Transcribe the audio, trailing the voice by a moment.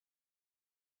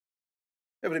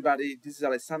Everybody, this is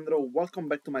Alessandro. Welcome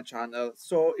back to my channel.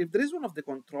 So, if there is one of the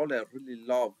controller I really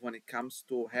love when it comes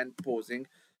to hand posing,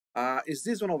 is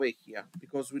this one over here.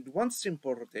 Because with one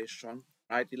simple rotation,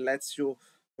 right, it lets you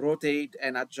rotate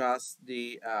and adjust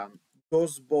the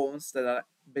those bones that are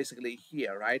basically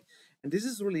here, right? And this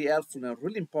is really helpful and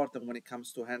really important when it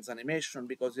comes to hands animation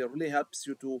because it really helps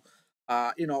you to,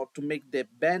 to make the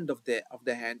bend of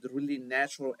the hand really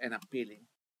natural and appealing.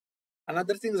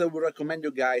 Another thing I would recommend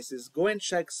you guys is go and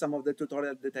check some of the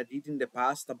tutorials that I did in the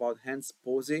past about hands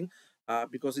posing,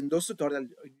 because in those tutorials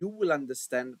you will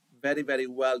understand very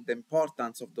well the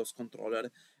importance of those controllers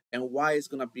and why it's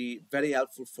gonna be very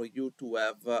helpful for you to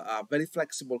have a very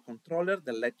flexible controller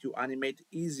that let you animate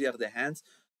easier the hands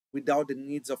without the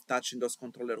needs of touching those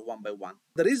controllers one by one.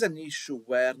 There is an issue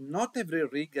where not every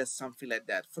rig has something like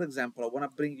that. For example, I want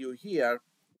to bring you here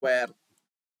where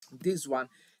this one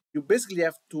you basically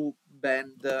have to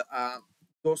bend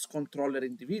those controller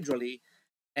individually,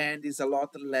 and is a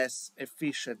lot less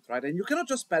efficient, right? And you cannot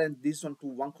just parent this one to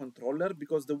one controller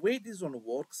because the way this one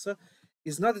works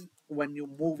is not when you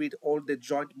move it all the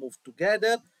joint move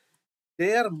together.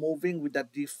 They are moving with a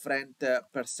different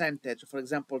percentage. For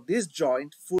example, this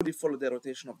joint fully follow the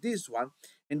rotation of this one,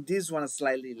 and this one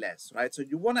slightly less, right? So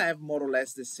you want to have more or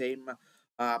less the same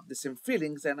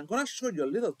feelings. And I'm gonna show you a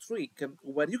little trick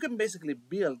where you can basically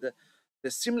build the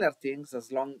similar things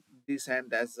as long this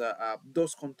hand has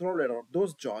those controller or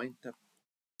those joint,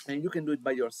 and you can do it by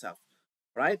yourself,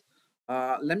 right?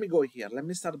 Let me go here. Let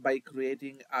me start by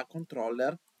creating a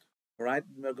controller. Right,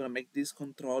 we're gonna make this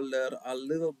controller a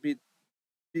little bit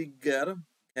bigger,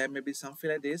 okay, maybe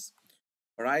something like this,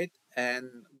 right? And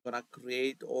I'm gonna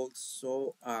create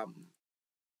also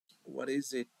what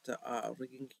is it,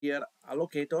 rigging here, a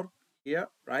locator here,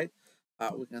 right?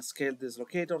 We can scale this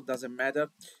locator, doesn't matter.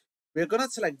 We're gonna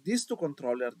select these two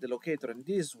controllers, the locator and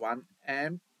this one,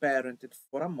 and parent it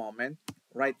for a moment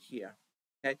right here,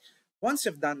 okay? Once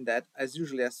you've done that, as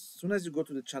usually, as soon as you go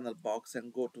to the channel box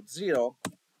and go to 0,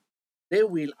 they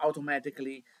will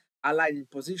automatically align in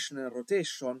position and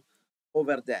rotation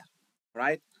over there,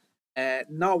 right?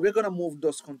 Now we're gonna move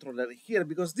those controller here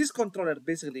because this controller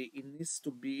basically it needs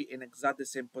to be in exact the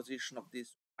same position of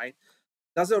this, right?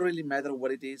 Doesn't really matter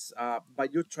what it is,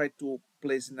 but you try to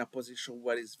place in a position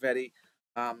where it's very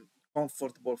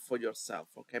comfortable for yourself.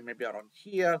 Okay, maybe around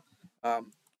here,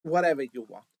 whatever you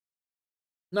want.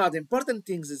 Now the important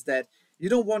thing is that you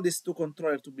don't want these two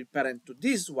controllers to be parent to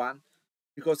this one,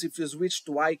 because if you switch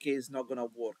to IK, it's not gonna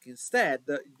work. Instead,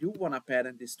 you wanna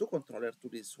parent these two controllers to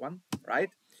this one, right?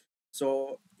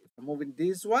 So if I'm moving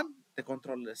this one, the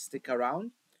controller stick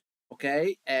around,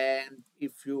 okay? And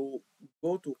if you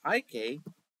go to IK,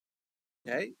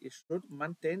 okay, it should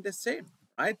maintain the same,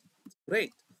 right?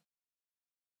 Great.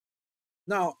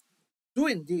 Now,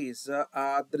 doing this,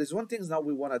 there is one thing now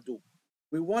we wanna do.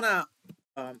 We wanna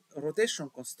rotation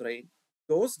constraint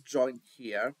those joint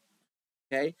here,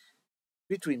 okay,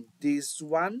 between this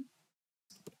one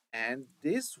and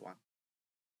this one,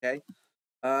 okay?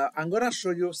 I'm gonna show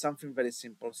you something very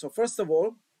simple. So first of all,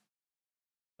 I'm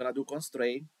gonna do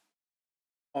constraint,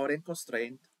 orient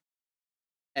constraint,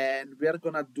 and we are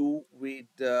gonna do with,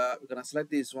 we're gonna select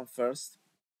this one first,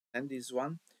 and this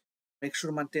one. Make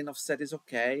sure maintain offset is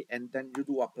okay, and then you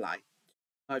do apply.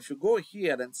 Now if you go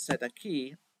here and set a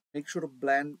key, make sure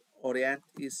blend orient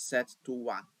is set to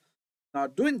 1. Now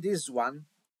doing this one,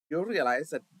 you realize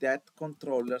that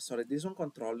this one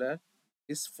controller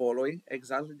is following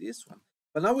exactly this one.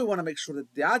 But now we want to make sure that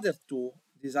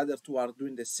these other two are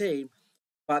doing the same,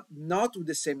 but not with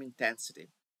the same intensity.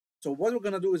 So what we're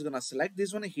going to do is going to select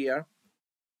this one here.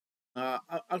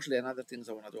 Actually, another things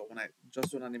I want to do, I want to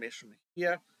just do an animation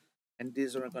here, and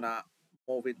this one I'm going to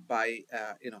move it by,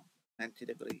 90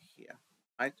 degree here,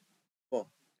 right? Boom.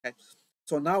 Okay.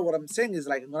 So now what I'm saying is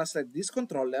like, I'm going to select this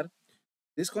controller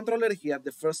here,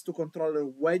 the first two controller,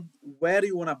 where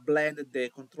you want to blend the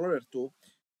controller to.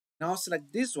 Now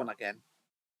select this one again,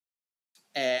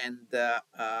 and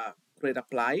create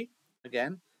apply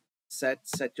again, set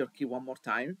your key one more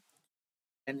time,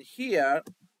 and here,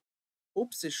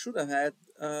 oops, it should have had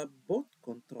both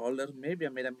controller. Maybe I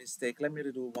made a mistake. Let me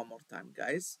redo one more time,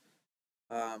 guys.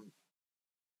 Let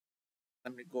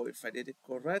me go if I did it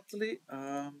correctly.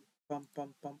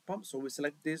 So we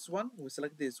select this one,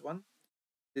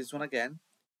 this one again,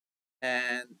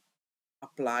 and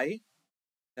apply.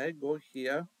 Okay, go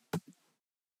here,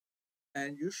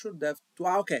 and you should have two.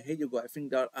 Okay, here you go. I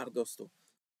think there are those two.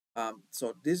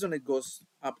 So this one, it goes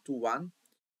up to 1.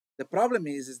 The problem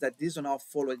is that this one now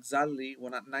follow exactly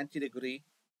 190 degree,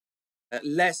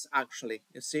 less actually,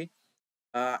 you see.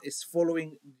 is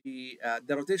following the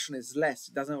rotation is less.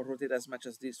 It doesn't rotate as much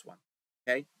as this one.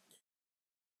 Okay.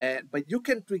 But you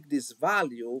can tweak this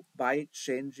value by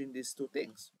changing these two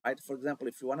things, right? For example,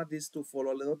 if you wanted this to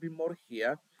follow a little bit more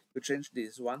here, you change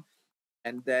this one,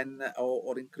 and then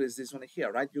or increase this one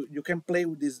here, right? You can play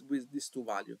with these two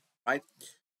value, right?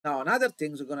 Now another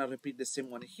thing, we're gonna repeat the same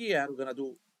one here. We're gonna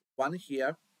do one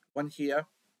here, one here.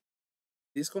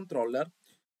 This controller,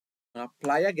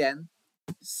 apply again,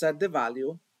 set the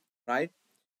value, right?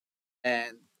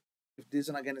 And if this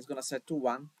one again is gonna set to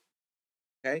 1,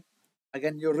 okay?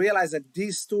 Again, you realize that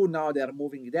these two now they are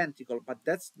moving identical, but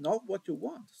that's not what you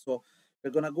want. So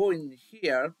we're gonna go in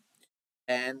here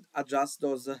and adjust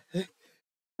those.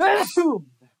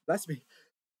 Bless me.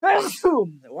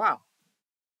 Wow.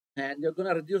 And you're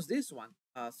gonna reduce this one.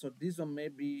 So this one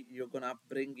maybe you're gonna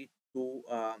bring it to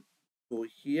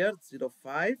here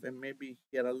 0.5 and maybe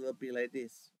here a little bit like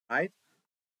this, right?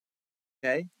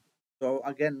 Okay. So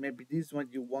again, maybe this one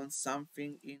you want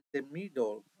something in the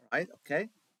middle, right? Okay.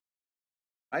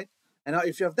 Right. And now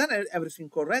if you have done everything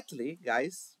correctly,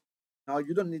 guys, now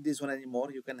you don't need this one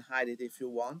anymore. You can hide it if you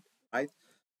want, right?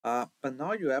 But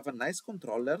now you have a nice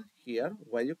controller here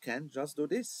where you can just do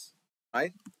this,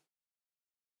 right?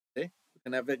 Okay, you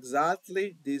can have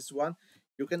exactly this one.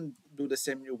 You can do the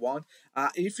same you want.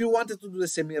 If you wanted to do the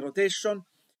same in rotation,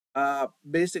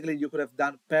 basically you could have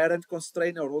done parent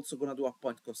constraint or also gonna do a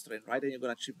point constraint, right? And you're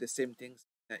gonna achieve the same things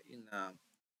in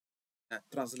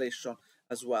translation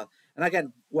as well. And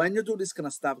again, when you do this kind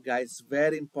of stuff, guys,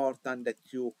 very important that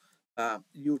you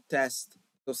test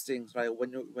those things, right?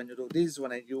 When you do this,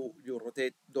 when you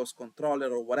rotate those controller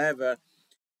or whatever,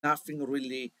 nothing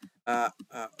really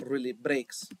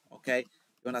breaks. Okay,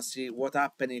 you wanna see what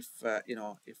happen if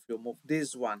if you move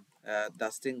this one,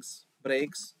 does things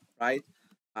breaks, right?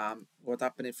 What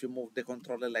happen if you move the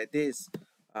controller like this?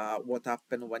 What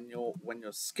happen when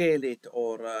you scale it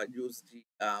or use the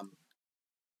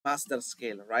master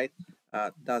scale, right?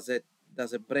 Does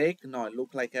it break? No, it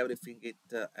look like everything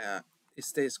it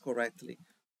stays correctly,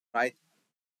 right?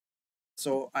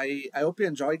 So I hope you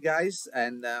enjoy, guys,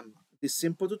 and this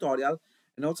simple tutorial.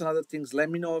 And also another things, let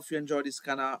me know if you enjoy this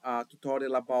kind of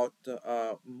tutorial about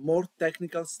more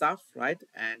technical stuff, right?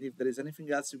 And if there is anything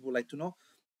else you would like to know,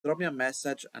 drop me a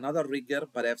message. Another rigger,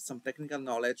 but I have some technical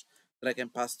knowledge that I can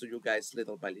pass to you guys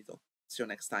little by little. See you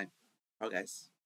next time. Bye, guys.